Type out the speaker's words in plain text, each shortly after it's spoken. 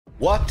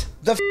What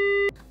the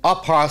are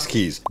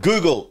passkeys?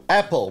 Google,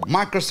 Apple,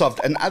 Microsoft,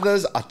 and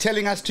others are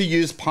telling us to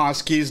use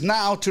passkeys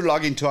now to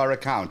log into our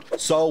account.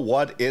 So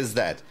what is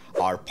that?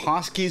 Are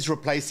passkeys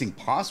replacing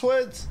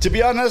passwords? To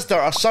be honest,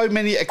 there are so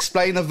many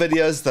explainer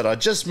videos that are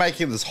just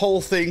making this whole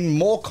thing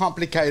more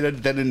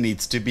complicated than it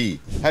needs to be.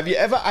 Have you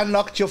ever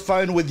unlocked your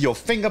phone with your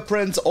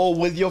fingerprints or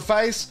with your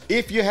face?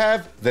 If you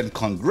have, then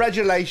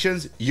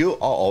congratulations, you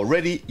are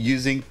already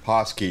using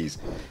passkeys.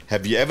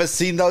 Have you ever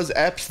seen those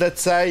apps that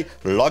say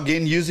log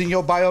in using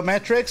your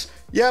biometrics?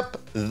 Yep,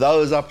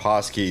 those are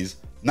passkeys.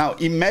 Now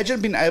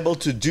imagine being able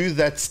to do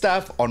that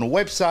stuff on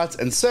websites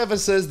and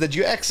services that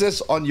you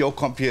access on your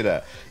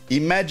computer.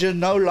 Imagine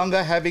no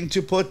longer having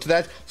to put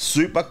that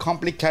super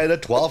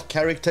complicated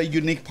 12-character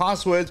unique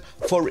password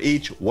for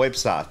each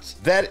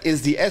website. That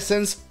is the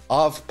essence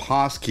of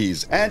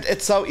passkeys, and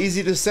it's so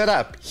easy to set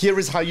up. Here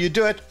is how you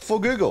do it for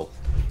Google.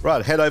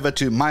 Right, head over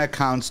to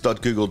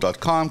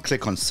myaccounts.google.com,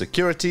 click on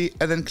security,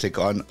 and then click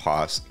on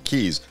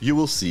passkeys. You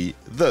will see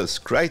this.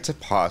 Create a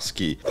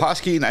passkey.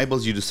 Passkey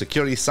enables you to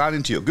securely sign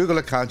into your Google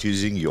account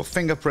using your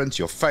fingerprint,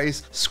 your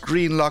face,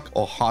 screen lock,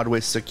 or hardware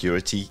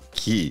security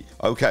key.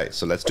 Okay,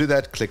 so let's do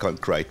that. Click on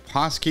create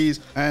passkeys.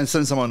 And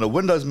since I'm on a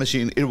Windows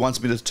machine, it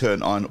wants me to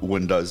turn on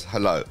Windows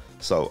Hello.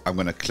 So I'm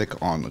going to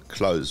click on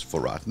close for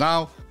right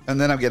now. And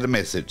then I get a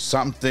message.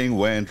 Something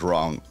went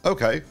wrong.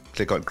 Okay,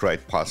 click on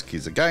create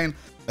passkeys again.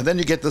 And then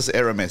you get this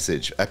error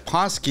message. A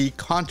passkey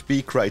can't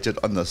be created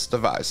on this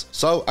device.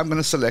 So I'm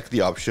going to select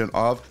the option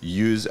of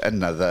use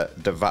another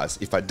device.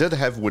 If I did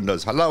have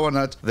Windows Hello on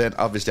it, then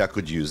obviously I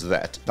could use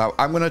that. Now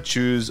I'm going to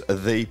choose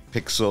the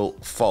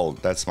Pixel Fold.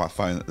 That's my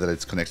phone that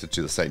it's connected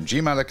to the same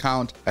Gmail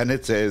account. And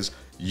it says,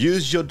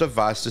 use your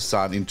device to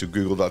sign into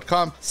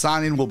google.com.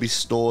 Sign in will be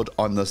stored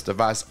on this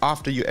device.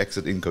 After you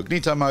exit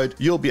incognito mode,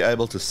 you'll be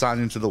able to sign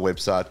into the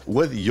website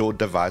with your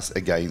device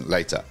again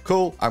later.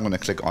 Cool. I'm going to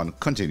click on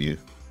continue.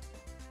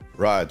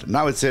 Right,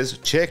 now it says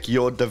check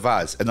your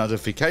device. A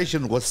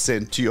notification was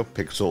sent to your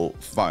Pixel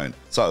phone.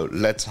 So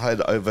let's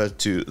head over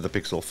to the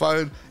Pixel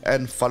phone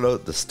and follow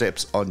the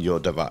steps on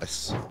your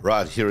device.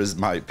 Right, here is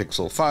my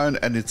Pixel phone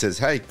and it says,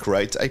 hey,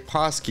 create a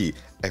passkey.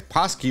 A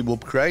passkey will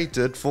be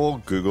created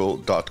for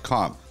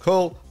google.com.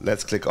 Cool,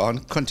 let's click on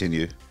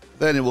continue.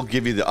 Then it will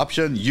give you the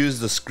option, use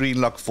the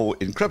screen lock for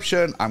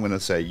encryption. I'm going to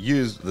say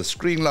use the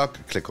screen lock,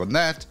 click on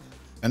that.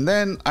 And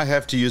then I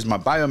have to use my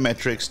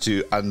biometrics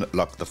to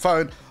unlock the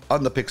phone.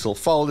 On the Pixel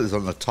Fold is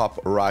on the top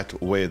right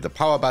where the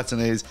power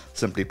button is.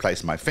 Simply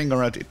place my finger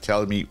on it, it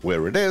tells me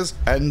where it is,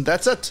 and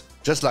that's it.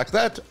 Just like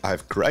that,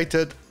 I've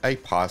created a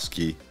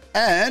passkey.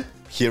 And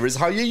here is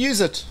how you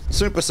use it.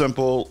 Super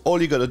simple.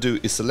 All you got to do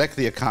is select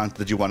the account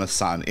that you want to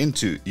sign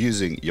into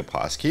using your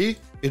passkey.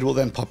 It will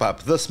then pop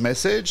up this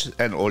message,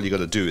 and all you got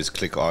to do is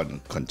click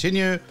on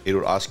continue. It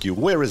will ask you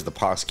where is the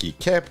passkey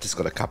kept. It's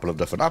got a couple of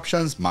different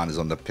options. Mine is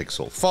on the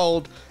Pixel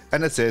Fold,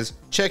 and it says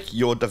check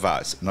your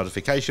device.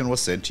 Notification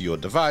was sent to your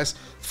device.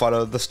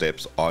 Follow the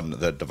steps on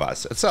the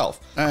device itself.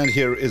 And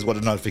here is what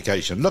a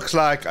notification looks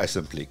like. I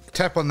simply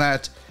tap on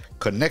that.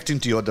 Connecting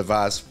to your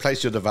device,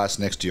 place your device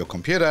next to your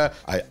computer.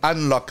 I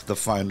unlock the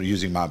phone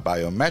using my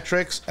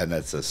biometrics, and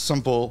it's as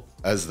simple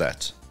as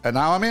that. And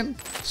now I'm in.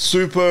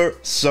 Super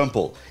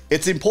simple.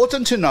 It's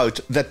important to note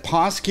that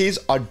passkeys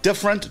are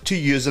different to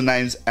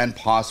usernames and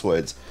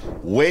passwords.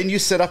 When you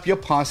set up your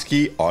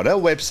passkey on a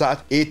website,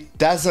 it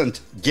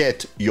doesn't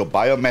get your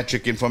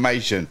biometric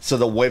information, so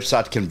the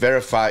website can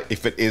verify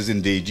if it is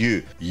indeed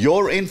you.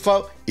 Your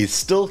info is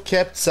still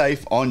kept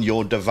safe on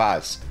your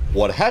device.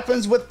 What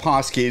happens with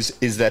passkeys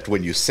is that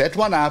when you set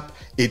one up,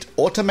 it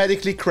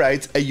automatically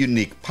creates a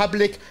unique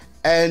public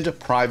and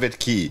private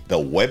key. The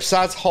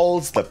website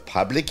holds the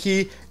public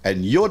key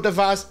and your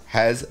device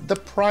has the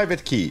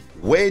private key.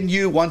 When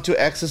you want to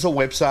access a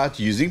website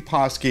using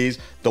passkeys,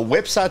 the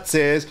website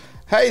says,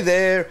 hey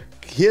there,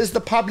 here's the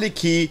public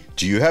key.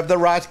 Do you have the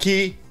right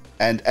key?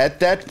 And at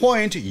that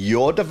point,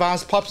 your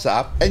device pops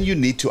up and you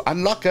need to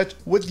unlock it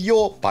with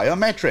your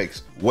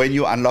biometrics. When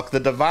you unlock the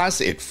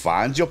device, it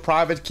finds your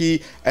private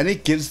key and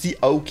it gives the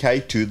OK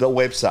to the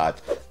website.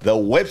 The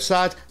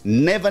website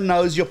never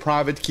knows your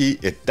private key.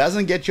 It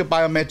doesn't get your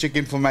biometric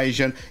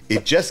information.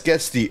 It just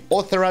gets the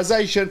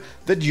authorization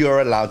that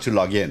you're allowed to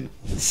log in.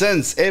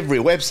 Since every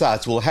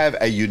website will have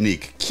a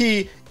unique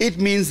key, it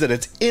means that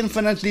it's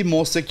infinitely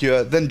more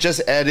secure than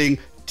just adding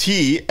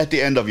T at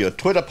the end of your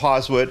Twitter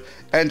password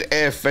and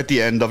F at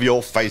the end of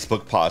your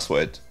Facebook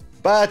password.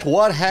 But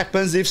what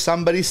happens if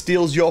somebody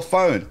steals your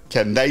phone?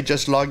 Can they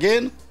just log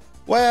in?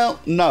 Well,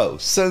 no,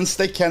 since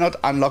they cannot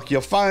unlock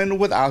your phone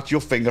without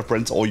your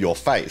fingerprints or your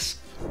face.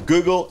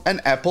 Google and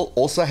Apple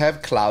also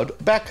have cloud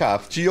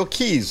backup to your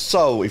keys,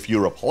 so if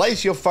you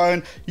replace your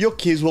phone, your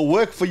keys will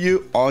work for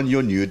you on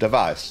your new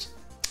device.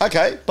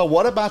 Okay, but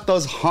what about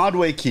those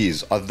hardware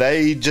keys? Are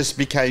they just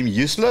became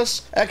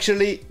useless?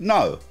 Actually,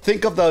 no.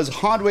 Think of those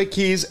hardware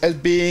keys as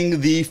being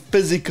the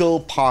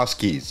physical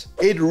passkeys.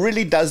 It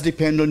really does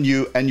depend on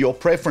you and your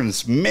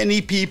preference.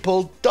 Many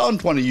people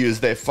don't want to use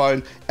their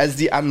phone as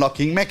the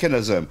unlocking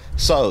mechanism,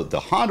 so the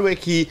hardware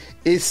key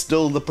is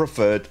still the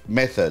preferred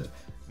method.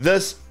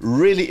 This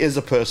really is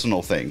a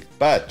personal thing.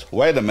 But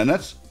wait a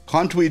minute,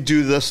 can't we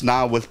do this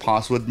now with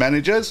password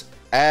managers?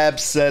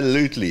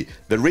 Absolutely.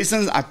 The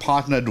reason I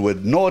partnered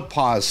with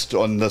NordPass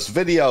on this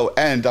video,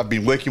 and I've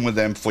been working with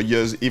them for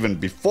years even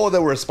before they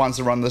were a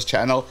sponsor on this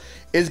channel,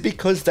 is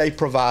because they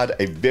provide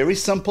a very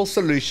simple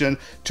solution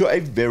to a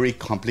very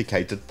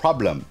complicated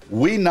problem.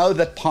 We know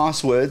that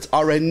passwords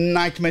are a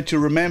nightmare to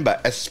remember,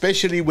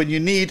 especially when you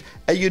need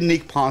a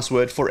unique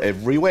password for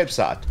every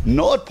website.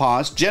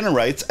 NordPass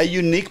generates a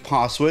unique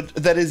password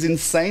that is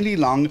insanely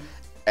long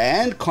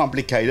and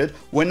complicated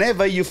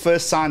whenever you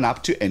first sign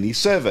up to any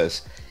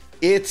service.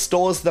 It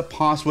stores the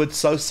password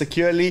so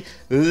securely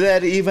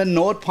that even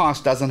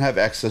NordPass doesn't have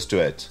access to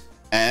it.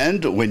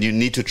 And when you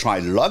need to try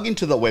log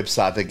into the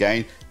website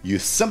again, you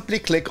simply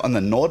click on the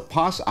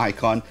NordPass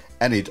icon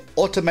and it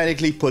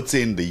automatically puts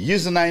in the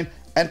username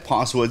and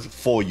password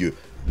for you.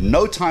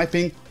 No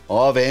typing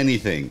of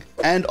anything.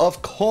 And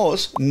of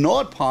course,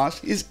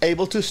 NordPass is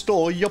able to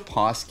store your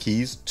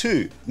passkeys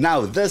too.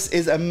 Now, this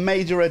is a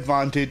major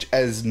advantage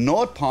as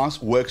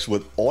NordPass works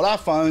with all our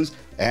phones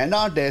and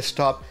our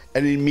desktop,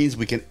 and it means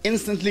we can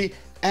instantly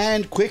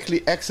and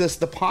quickly access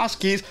the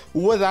passkeys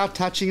without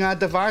touching our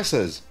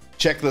devices.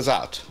 Check this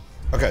out.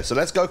 Okay, so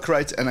let's go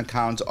create an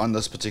account on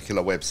this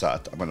particular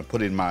website. I'm going to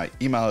put in my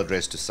email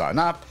address to sign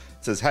up.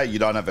 It says, hey, you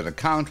don't have an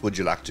account. Would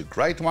you like to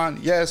create one?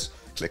 Yes.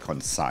 Click on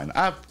sign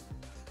up.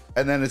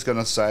 And then it's going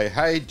to say,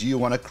 hey, do you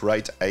want to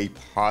create a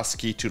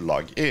passkey to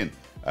log in?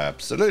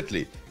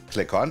 Absolutely.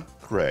 Click on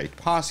create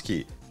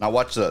passkey. Now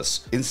watch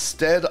this.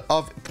 Instead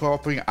of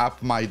popping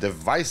up my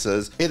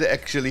devices, it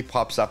actually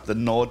pops up the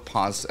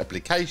NordPass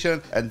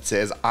application and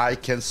says, I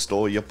can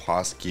store your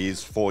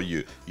passkeys for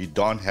you. You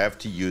don't have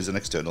to use an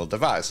external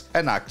device.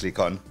 And I click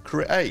on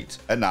create.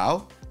 And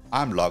now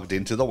I'm logged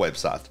into the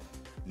website.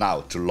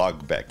 Now to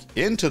log back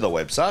into the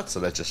website,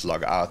 so let's just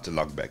log out to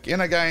log back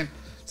in again.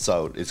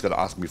 So it's going to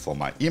ask me for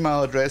my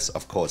email address.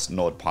 Of course,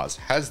 NordPass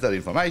has that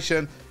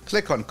information.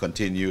 Click on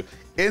continue.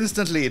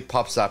 Instantly it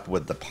pops up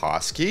with the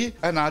passkey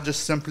and I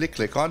just simply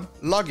click on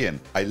login.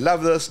 I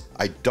love this.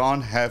 I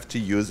don't have to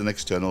use an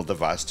external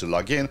device to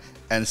log in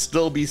and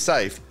still be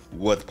safe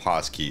with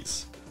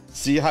passkeys.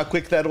 See how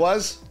quick that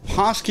was?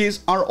 Passkeys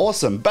are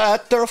awesome,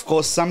 but there are of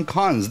course some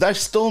cons. They're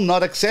still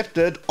not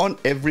accepted on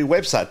every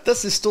website.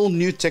 This is still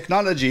new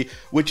technology,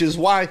 which is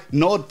why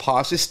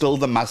NordPass is still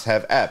the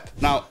must-have app.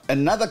 Now,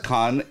 another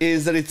con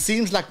is that it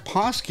seems like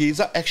passkeys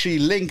are actually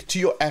linked to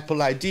your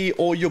Apple ID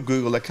or your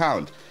Google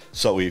account.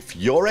 So if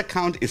your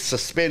account is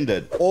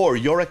suspended or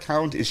your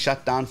account is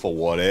shut down for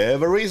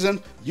whatever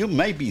reason, you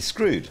may be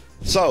screwed.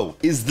 So,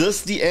 is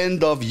this the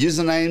end of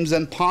usernames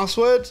and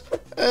passwords?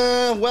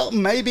 Well,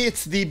 maybe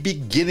it's the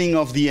beginning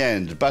of the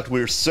end, but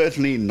we're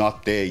certainly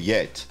not there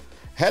yet.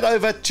 Head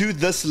over to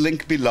this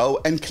link below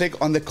and click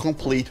on the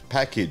complete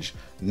package.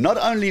 Not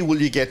only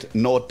will you get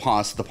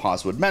NordPass, the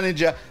password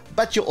manager,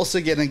 but you're also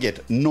going to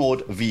get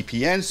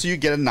NordVPN, so you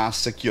get a nice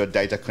secure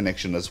data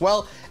connection as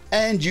well,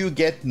 and you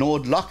get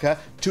NordLocker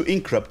to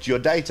encrypt your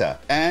data.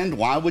 And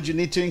why would you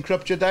need to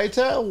encrypt your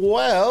data?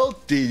 Well,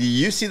 did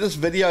you see this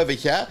video over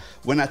here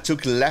when I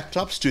took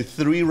laptops to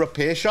 3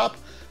 repair shop?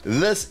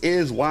 This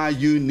is why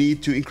you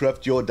need to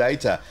encrypt your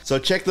data. So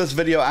check this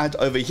video out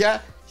over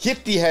here.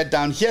 Hit the head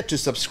down here to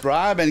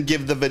subscribe and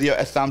give the video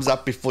a thumbs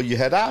up before you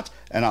head out.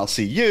 And I'll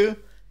see you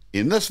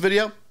in this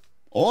video,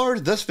 or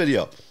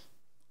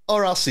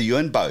I'll see you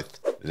in both.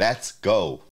 Let's go.